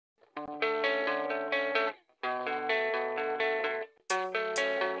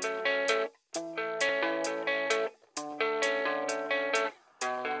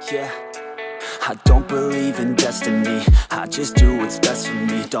yeah. I don't believe in destiny, I just do what's best for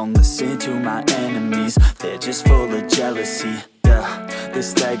me. Don't listen to my enemies, they're just full of jealousy. Yeah,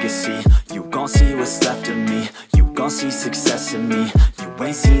 this legacy, you gon' see what's left of me. You gon' see success in me, you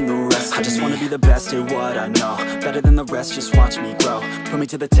ain't seen the rest of me. I just wanna be the best at what I know, better than the rest, just watch me grow. Put me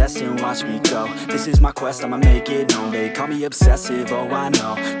to the test and watch me go. This is my quest, I'ma make it known. They call me obsessive, oh I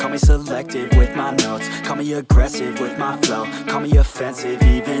know. Call me selective with my notes, call me aggressive with my flow, call me offensive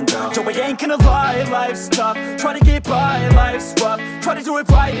even though Joe, I ain't gonna lie, life's tough. Try to get by, life's rough. Try to do it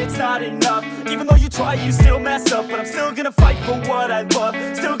right, it's not enough. Even though you try, you still mess up. But I'm still gonna fight for what I love,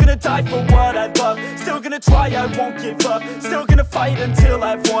 still gonna die for what I love, still gonna try, I won't give up, still gonna fight until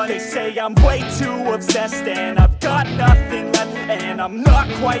I've won. They say I'm way too obsessed and I've got nothing left, and I'm not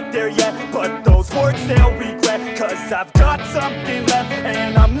quite there yet, but those words they'll regret, cause I've got something left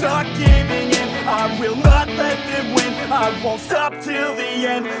and I'm not giving in. I will not let them win, I won't stop till the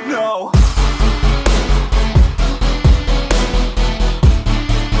end, no.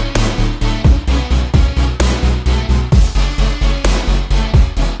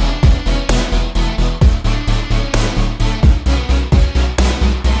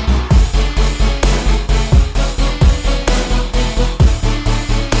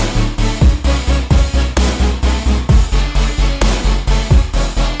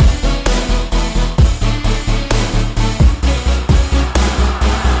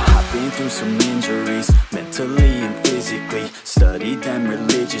 Some injuries, mentally and physically. Studied them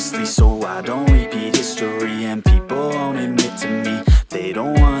religiously so I don't repeat history. And people won't admit to me they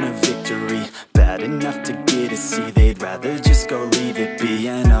don't want a victory bad enough to get a C. They'd rather just go leave it be.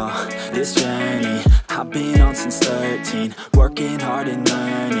 And oh, this journey I've been on since 13, working hard and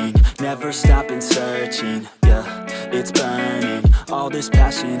learning, never stopping searching. Yeah, it's burning, all this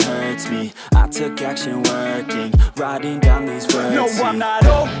passion hurts me. I took action working, writing down these words. No, I'm not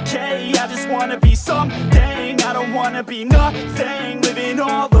okay, I just wanna be something. I don't wanna be nothing, living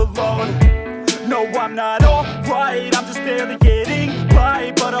all alone. No, I'm not alright, I'm just barely getting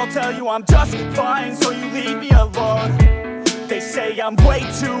by. But I'll tell you I'm just fine, so you leave me alone. They say I'm way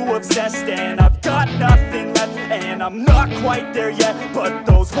too obsessed and I've got nothing left, and I'm not quite there yet, but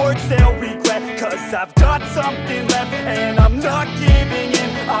those words they'll regret, cause I've got something left and I'm not giving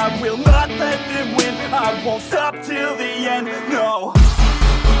in. I will not let them win, I won't stop till the end, no.